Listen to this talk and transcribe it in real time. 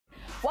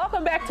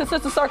Welcome back to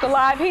Sister Circle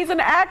Live. He's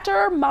an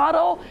actor,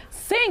 model,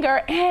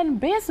 singer, and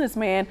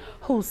businessman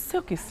whose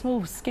silky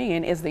smooth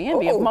skin is the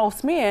envy of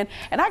most men.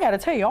 And I gotta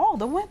tell you, all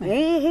the women.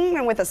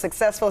 And with a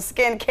successful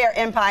skincare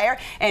empire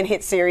and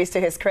hit series to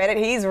his credit,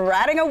 he's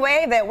riding a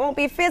wave that won't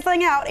be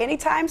fizzling out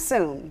anytime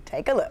soon.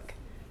 Take a look.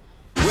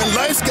 When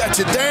life's got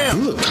you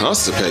down, You look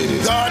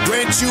constipated. God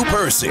grant you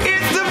Percy.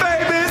 It's the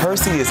baby.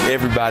 Percy is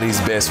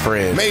everybody's best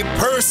friend. May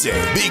Percy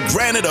be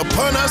granted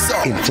upon us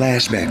all. In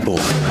flashback, boy.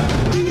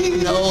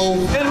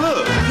 And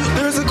look,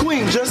 there's a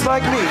queen just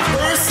like me.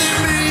 Percy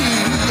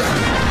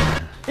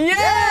me.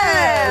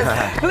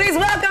 Yes! Please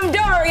welcome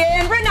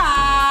Dorion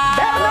Renaud.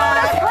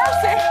 That's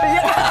Percy.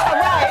 Yeah,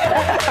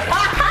 right.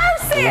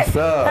 Percy. What's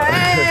up?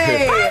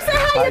 Hey. Percy,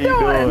 how you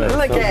doing? Look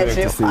So at good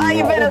you. to see Oh, you.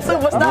 you been a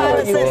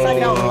superstar since I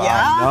know you.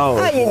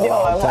 How you doing?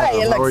 Why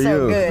you look How are so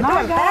you? good? My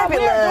I'm God, we're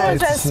fabulous. doing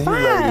just You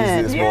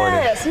ladies this morning.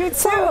 Yes, you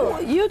So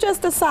too. you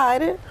just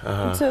decided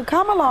to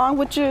come along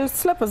with your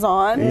slippers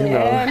on, You know.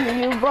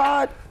 and you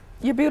brought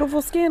your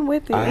beautiful skin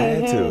with you. I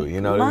had to.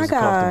 You know, it My was a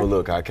comfortable God.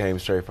 look. I came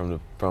straight from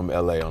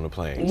LA on the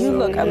plane. You so-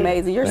 look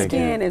amazing. Your Thank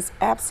skin you. is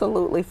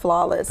absolutely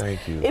flawless.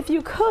 Thank you. If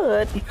you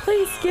could,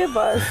 please give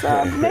us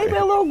maybe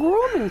a little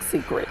grooming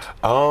secret.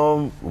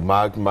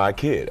 My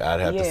kit, I'd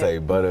have to Yeah. say,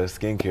 Butter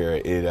Skincare.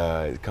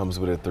 It comes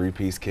with a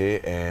 3-piece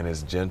kit, and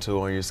it's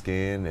gentle on your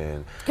skin,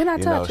 and Can I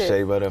touch it?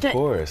 shea butter, of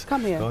course.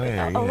 Come here. Go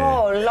ahead. Oh, yeah.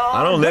 Lord.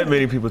 I don't let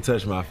many people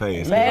touch my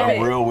face. 'Cause Baby.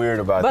 I'm real weird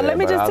about But that. let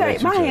me just I'll tell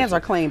let you, my touch hands it. are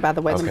clean, by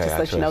the way. Let me Okay, just I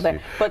let you know trust that. you.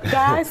 But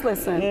guys,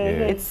 listen,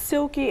 it's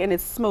silky and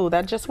it's smooth.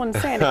 I just wasn't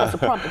saying it because the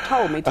prompter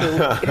told me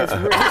to. It's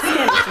really,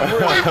 skin is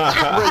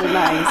really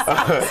nice.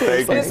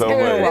 Thank you It's so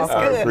good. much. It's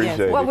I good.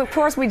 appreciate Well, it. of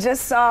course, we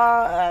just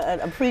saw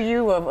a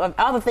preview of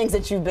all the things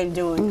that you've been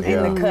doing.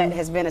 Yeah. And The Cut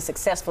has been a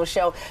successful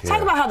show. Talk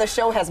Yeah. about how the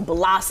show has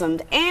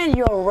blossomed and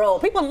your role.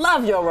 People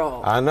love your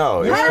role. I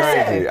know, it's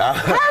Percy. crazy.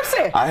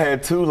 Percy. I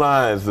had 2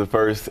 lines the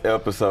first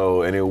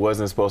episode, and it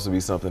wasn't supposed to be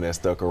something that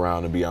stuck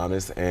around, to be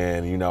honest.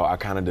 And, you know, I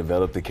kind of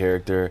developed the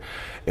character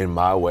in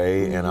my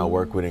way, and I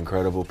work with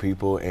incredible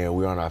people, and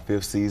we're on our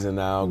 5th season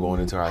now,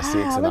 going into our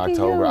 6th in look at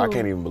October. I you.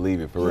 can't even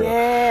believe it, for real.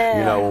 Yeah.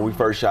 You know, when we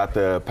first shot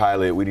the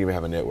pilot, we didn't even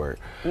have a network.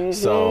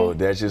 So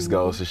that just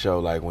goes to show,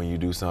 like, when you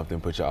do something,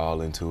 put your all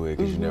into it,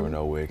 because you never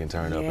know where it can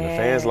turn up. And the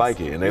fans Yes. like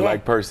it, and they Yeah.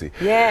 like Percy.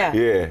 Yeah.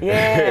 Yeah.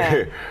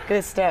 Yeah.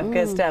 Good stuff.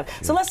 Good stuff.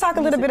 So let's talk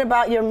a little bit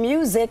about your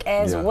music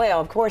as Yeah.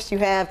 well. Of course, you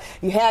have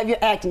your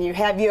acting, you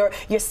have your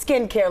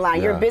skincare line,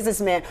 you're a Yeah.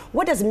 businessman.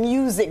 What does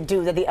music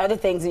do that the other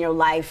things in your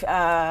life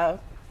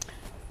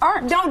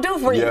don't do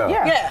for you?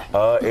 Yeah.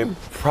 It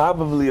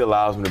probably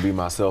allows me to be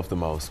myself the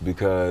most,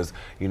 because,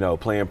 you know,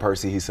 playing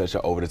Percy, he's such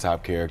an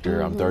over-the-top character.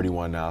 I'm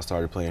 31 now. I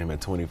started playing him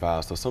at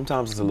 25, so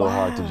sometimes it's a little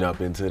hard to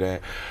jump into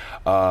that.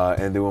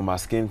 And then with my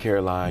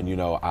skincare line, you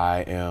know, I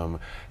am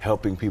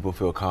helping people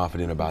feel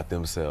confident about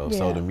themselves.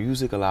 So Yeah. the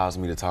music allows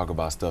me to talk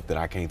about stuff that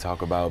I can't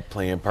talk about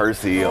playing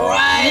Percy or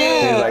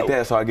things like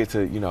that. So I get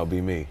to, you know, be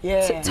me.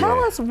 Yeah.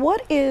 Tell us,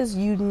 what is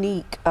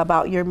unique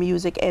about your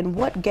music, and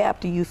what gap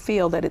do you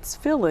feel that it's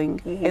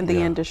filling in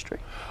the industry?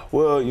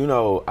 Well, you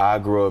know, I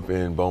grew up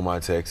in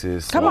Beaumont,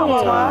 Texas. Come on,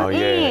 small town, Beaumont.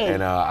 yeah,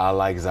 and I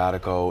like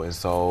Zydeco and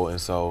soul, and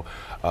so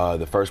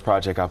the first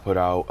project I put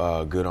out,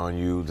 Good on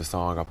You, the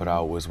song I put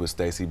out was with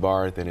Stacey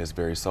Barth, and it's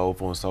very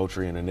soulful and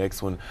sultry, and the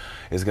next one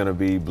is gonna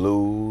be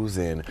blues,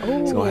 and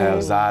it's gonna have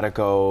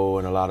Zydeco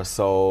and a lot of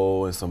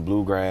soul and some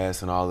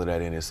bluegrass and all of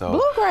that in it. So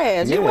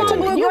Bluegrass? Yeah. You went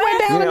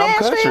down to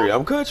Nashville?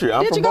 I'm country.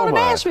 I'm Did from you go to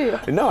Beaumont. Nashville?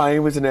 No, I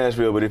ain't went to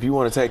Nashville, but if you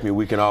want to take me,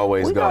 we can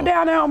always We go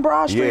down there on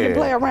Broad Street and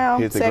play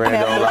around. Hit the Second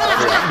Grand Ole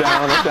Avenue. Opry.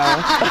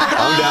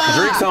 I'm down.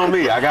 Drinks on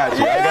me. I got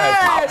you.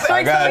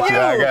 I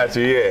got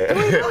you. Yeah.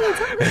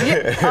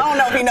 I don't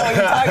know if he know what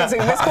you're talking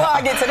to. Miss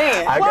Quad gets it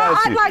in. I Well,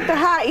 got I you. like the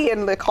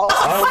high-end liquor.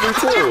 Oh,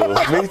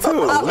 me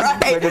too. All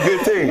right. Like a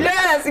good team.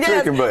 Yes, yes.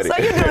 Drinking buddy. So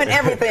you're doing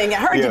everything. I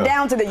heard you Yeah.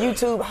 down to the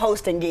YouTube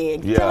hosting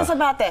gig. Yeah. Tell us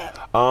about that.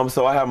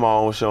 So I have my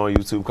own show on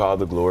YouTube called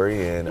The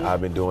Glory, and I've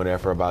been doing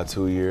that for about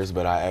 2 years,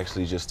 but I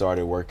actually just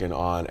started working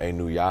on a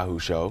new Yahoo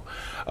show.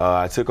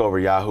 I took over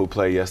Yahoo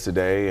Play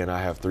yesterday, and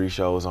I have 3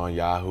 shows on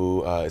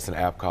Yahoo. It's an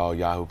app called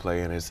Yahoo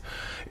Play, and it's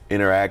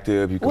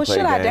interactive. You can Well, play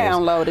should I games.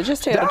 download it?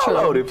 Just tell the truth.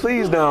 Download it.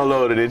 Please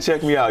download it and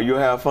check me out. You'll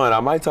have fun.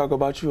 I might talk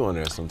about you on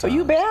there sometime.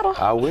 You better.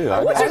 I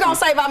will. What you gonna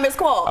say about Miss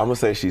Quad? I'm gonna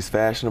say she's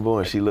fashionable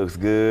and she looks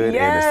good,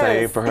 Yes. and the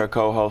same for her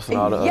co-host and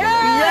all the other ladies.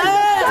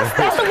 Yes.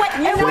 That's the way.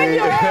 And when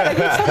you're at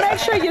it, so make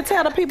sure you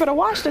tell the people to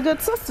watch the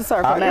Good Sister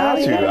Circle I now.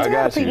 got you. gotta I tell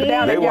got the you. people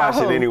down They at watch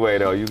it Yahoo. anyway,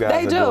 though. You guys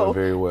They are do. doing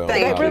very well.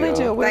 Thank They you. really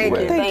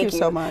do. Thank you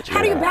so much.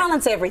 How do you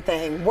balance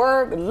everything?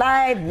 Work,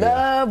 life,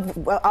 love,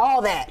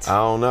 all that. I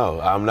don't know.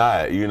 I'm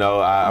not. You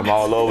know, I'm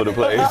all over the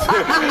place.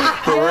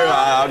 For real,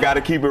 I got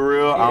to keep it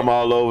real. I'm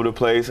all over the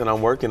place, and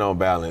I'm working on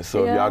balance.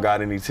 So if Yeah. y'all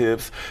got any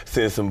tips,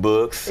 send some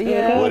books,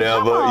 Yeah.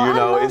 whatever. Oh, you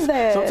know, I love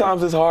that.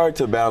 sometimes it's hard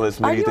to balance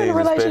many Are you in things. a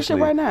relationship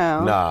especially, right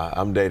now? Nah,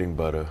 I'm dating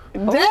Butter. butter.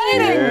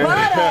 Dating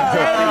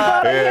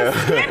butter. His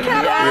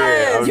skincare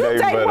line. You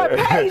take what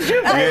pays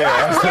you.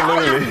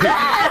 Absolutely.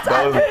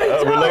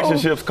 Those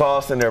relationships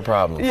cost and their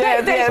problems.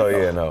 Yes. So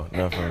yeah, no,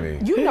 not for me.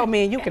 You know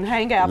me and you can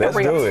hang out Let's for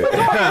real. do it. But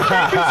Dorian,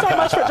 thank you so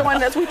much for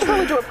joining us. We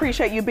truly do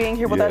appreciate you being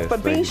here with us. Yes,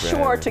 But be thank you for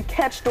sure having to me.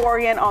 catch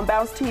Dorian on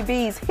Bounce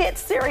TV's hit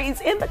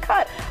series In the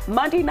Cut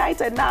Monday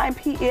nights at 9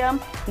 p.m.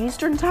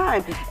 Eastern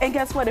Time. And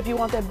guess what? If you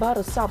want that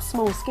butter, soft,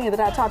 smooth skin that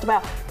I talked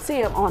about,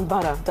 see him on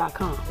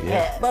butter.com.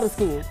 Yes.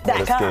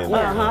 Butterskin.com.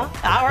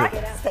 All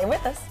right. Stay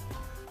with us.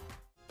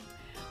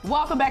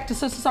 Welcome back to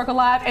Sister Circle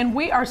Live, and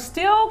we are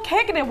still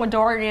kicking it with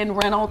Dorion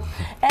Renaud,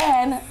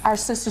 and our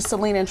sisters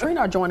Selena and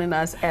Trina are joining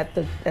us at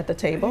the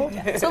table.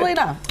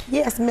 Selena,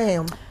 Yes,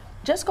 ma'am.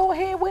 just go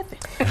ahead with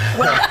it.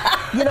 Well,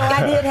 you know,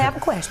 I did have a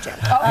question.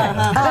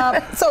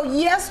 Okay. So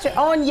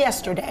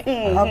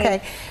yesterday,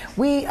 okay,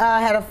 we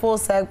had a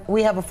full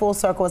we have a full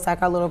circle. It's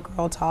like our little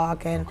girl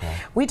talk, and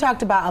we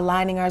talked about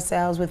aligning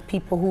ourselves with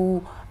people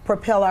who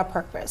propel our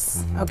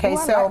purpose. Okay, Oh,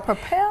 I so like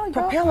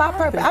propel our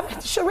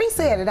purpose. Cherie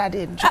said it. I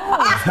didn't. Cherie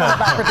was one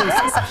of our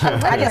producers.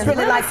 I just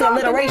really like the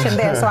alliteration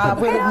there, so I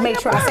really make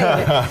sure I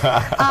say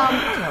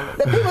it.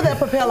 The people that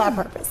propel our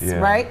purpose,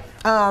 right?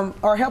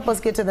 Or help us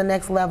get to the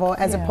next level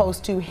as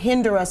opposed to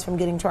hinder us from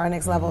getting to our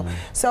next level.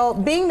 So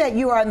being that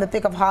you are in the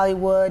thick of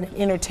Hollywood,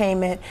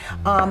 entertainment,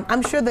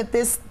 I'm sure that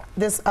this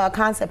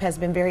concept has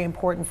been very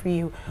important for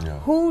you.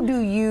 Who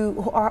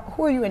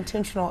are you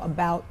intentional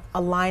about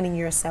aligning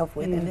yourself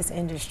with in this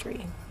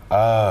industry?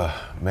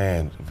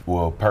 Man,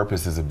 well,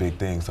 purpose is a big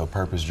thing. So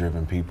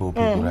purpose-driven people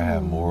that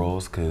have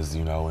morals, because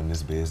you know, in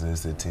this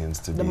business, it tends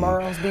to The be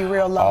morals be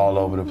real low. all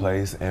over the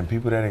place, and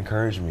people that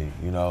encourage me.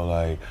 You know,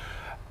 like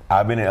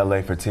I've been in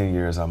LA for 10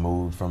 years. I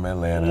moved from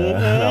Atlanta when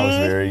I was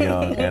very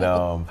young, and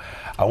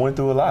I went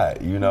through a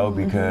lot, you know,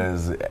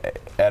 because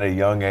at a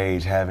young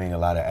age, having a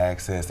lot of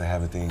access and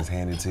having things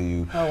handed to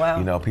you,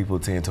 you know, people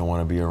tend to want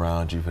to be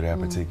around you for that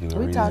particular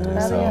reason. talked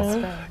about So, it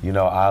yesterday. you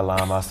know, I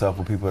align myself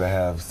with people that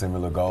have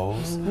similar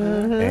goals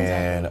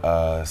and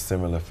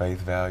similar faith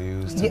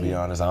values. To be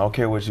honest, I don't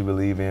care what you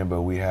believe in,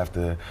 but we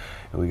gotta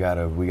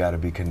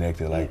be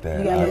connected like that.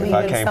 You gotta If believe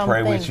I in can't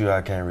pray with something. you,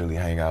 I can't really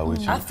hang out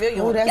with you. I feel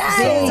you. Oh, that's Yes.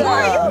 big.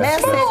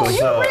 Message.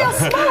 You real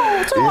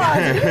smooth too,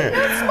 aren't you? You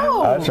real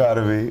smooth. I try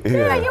to be.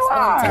 Yeah, you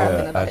are.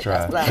 Yeah, I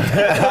try.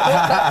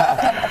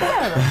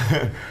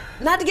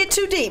 Not to get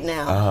too deep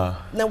now.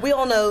 Now, we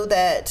all know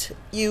that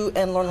you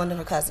and Lauren London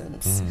are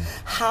cousins.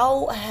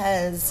 How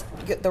has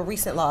the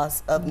recent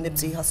loss of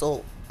Nipsey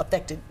Hussle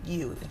affected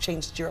you and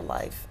changed your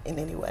life in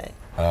any way?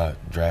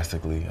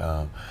 Drastically.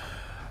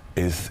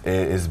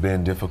 It's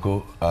been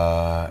difficult,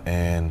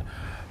 and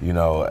you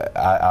know,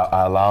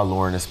 I allow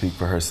Lauren to speak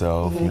for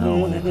herself, you know,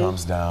 when it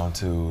comes down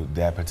to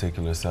that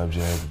particular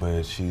subject,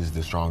 but she's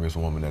the strongest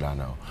woman that I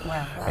know.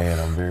 Wow.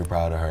 And I'm very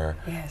proud of her.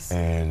 Yes.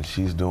 And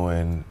she's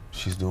doing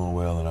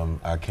well, and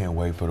I can't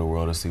wait for the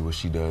world to see what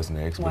she does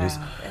next. Wow.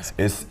 But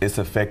it's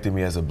affected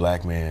me as a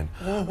black man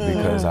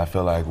because I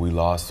feel like we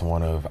lost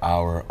one of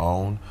our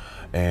own,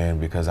 and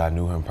because I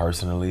knew him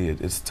personally,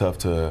 it's tough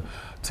to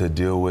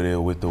deal with it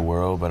with the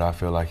world, but I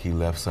feel like he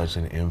left such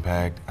an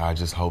impact. I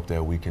just hope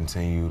that we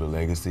continue the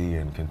legacy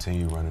and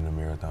continue running the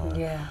marathon.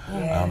 Yeah.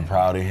 I'm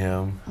proud of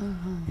him,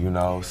 you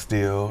know,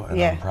 still,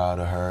 and I'm proud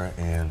of her,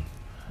 and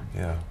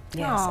yeah.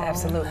 Yes,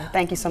 absolutely.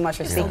 Thank you so much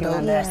for speaking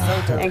on that.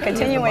 And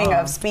continuing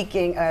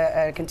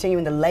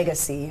continuing the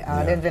legacy.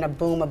 There's been a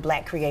boom of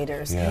black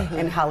creators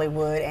in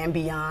Hollywood and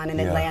beyond, in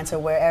Atlanta,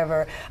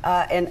 wherever.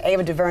 And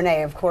Ava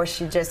DuVernay, of course,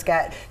 she just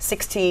got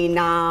 16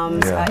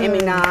 noms, Emmy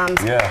noms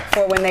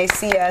for When They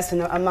See Us,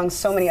 and among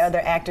so many other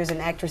actors and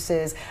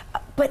actresses.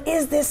 But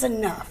is this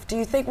enough? Do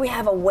you think we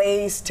have a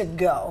ways to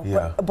go?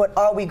 But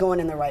are we going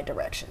in the right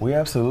direction? We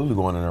absolutely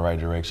going in the right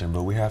direction,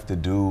 but we have to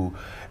do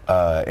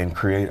and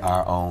create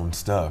our own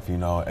stuff. You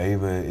know,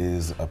 Ava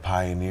is a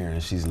pioneer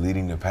and she's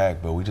leading the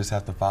pack, but we just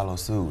have to follow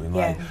suit and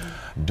like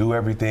do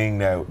everything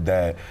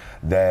that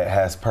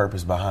has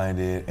purpose behind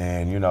it.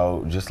 And you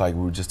know, just like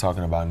we were just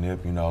talking about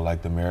Nip, you know,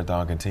 like the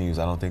marathon continues.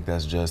 I don't think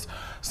that's just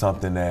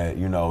something that,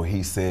 you know,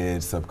 he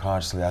said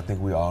subconsciously. I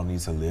think we all need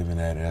to live in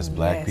that, and as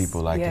black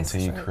people, like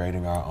continue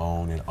creating our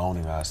own and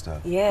owning our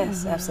stuff.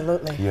 Yes,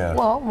 absolutely. Yeah.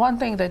 Well, one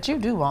thing that you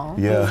do own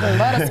is Yeah. a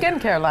lot of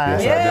skincare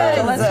lines. Yes, I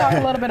do. So let's talk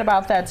a little bit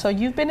about that. So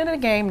you've been in the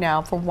game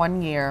now for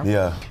 1 year.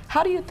 Yeah.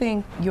 How do you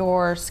think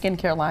your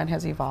skincare line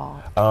has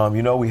evolved?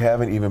 You know, we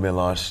haven't even been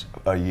launched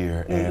a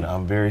year, and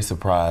I'm very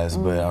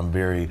surprised, but I'm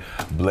very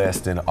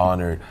blessed and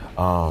honored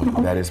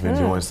that it's been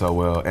doing so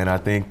well. And I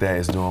think that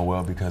it's doing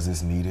well because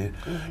it's needed.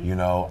 You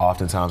know,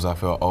 oftentimes I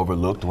felt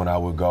overlooked when I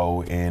would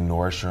go in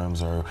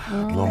Nordstrom's or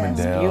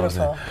Bloomingdale's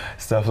and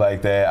stuff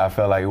like that. I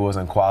felt like it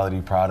wasn't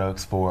quality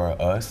products for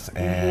us,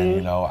 and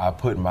you know, I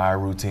put my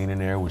routine in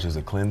there, which is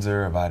a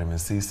cleanser, a vitamin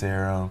C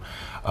serum,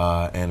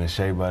 and a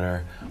shea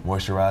butter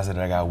moisturizer that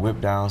I got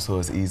whipped down so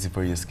it's easy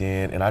for your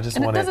skin. And I just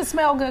want Does it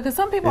smell good? Because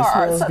some people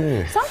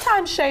good.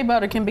 Sometimes shea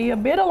butter can be a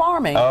bit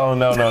alarming. Oh,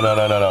 no.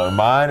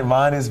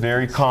 Mine is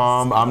very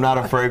calm. I'm not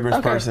a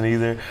fragrance person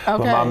either. But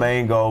my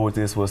main goal with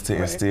this was to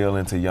instill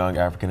into young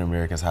African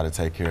Americans how to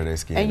take care of their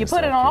skin. And you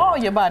put it on all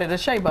your body, the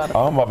shea butter.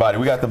 On my body.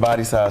 We got the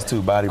body size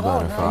too, body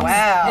butter.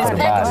 Wow.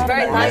 It's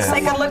very nice.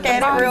 Take a look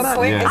at it real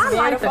quick. Yes. I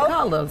like the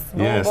colors.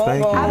 Yes,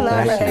 thank you. I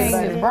love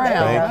Thank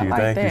brown.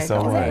 Thank you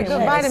so much. The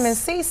vitamin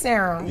C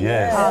serum.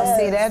 Yes.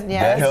 See that?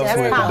 Yeah, that helps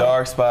with the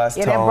dark spots,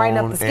 that brighten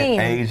up the skin.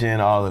 and aging,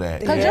 all of that.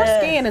 Because your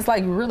skin is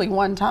like really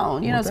one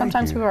tone. You know,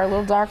 sometimes people are a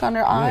little dark on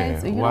their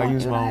eyes. And Why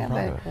use my own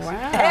product?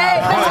 Wow.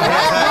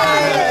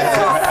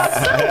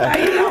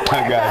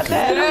 I got you.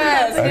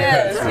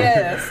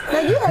 Yes. Now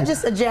you are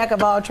just a jack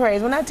of all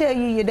trades. When I tell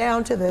you you're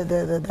down to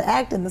the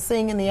acting, the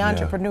singing, the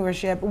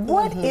entrepreneurship,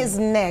 what is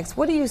next?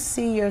 What do you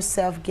see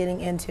yourself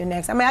getting into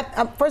next? I mean,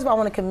 first of all, I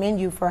want to commend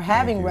you for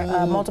having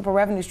multiple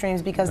revenue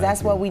streams because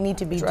that's what we need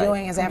to be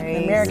doing as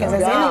African Americans,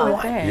 as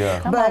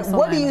anyone. But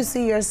what do you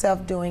see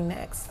yourself doing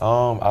next?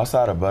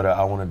 Outside of butter,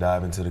 I want to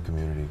dive into the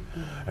community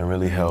and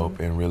really help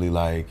and really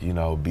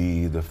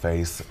be the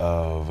face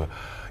of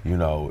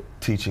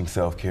teaching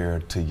self-care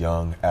to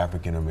young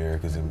African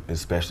Americans, and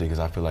especially because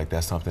I feel like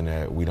that's something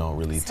that we don't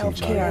really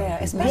teach on.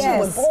 Especially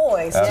with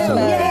boys.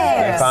 Absolutely.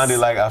 Yes.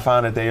 I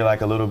find that they're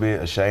a little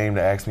bit ashamed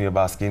to ask me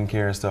about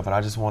skincare and stuff, and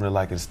I just want to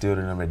instill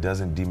in them it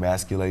doesn't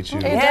demasculate you.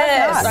 It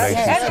does. It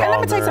makes you And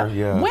let me tell you stronger.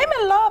 something.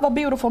 Women love a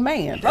beautiful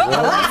man.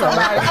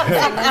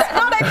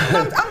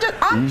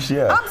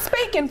 I'm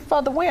speaking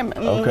for the women.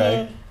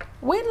 Okay.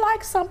 We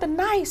like something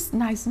nice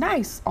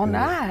on the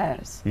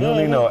eyes. You don't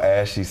need no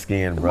ashy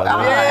skin, brother.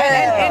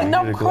 And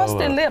no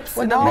crusty lips.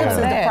 Well, the lips is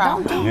the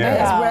problem. Don't do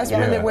that. That's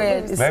really where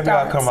it starts. Maybe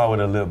I'll come out with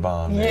a lip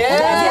balm.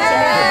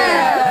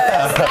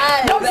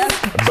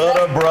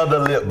 Butter Brother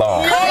lip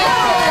balm. That's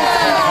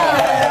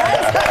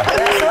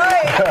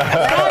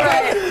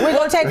right. We're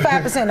going to take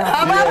 5%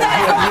 off.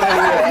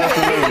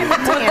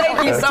 Well,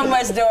 thank you so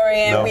much,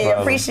 Dorion. No we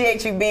problem.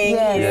 appreciate you being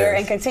here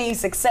and continued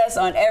success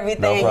on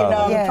everything. No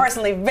problem. I'm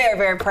personally very,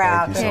 very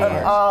proud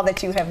of all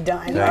that you have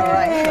done. All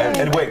right.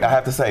 And wait, I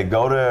have to say,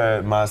 go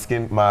to my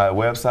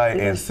website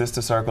and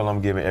Sister Circle.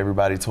 I'm giving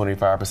everybody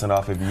 25%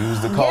 off if you use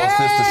the code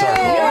Sister Circle.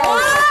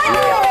 So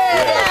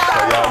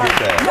y'all get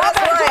that.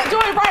 Do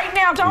it right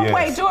now. Don't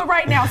wait. Do it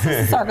right now.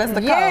 Sister Circle is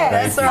the code.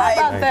 That's right.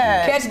 How about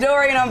that? Catch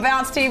Dorion on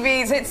Bounce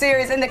TV's hit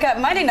series In the Cut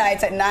Monday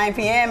nights at 9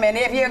 p.m. And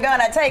if you're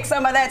gonna take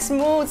some of that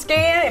smooth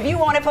skin, if you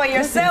want it for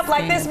yourself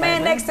like this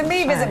man next to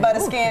me, visit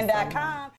butterskin.com.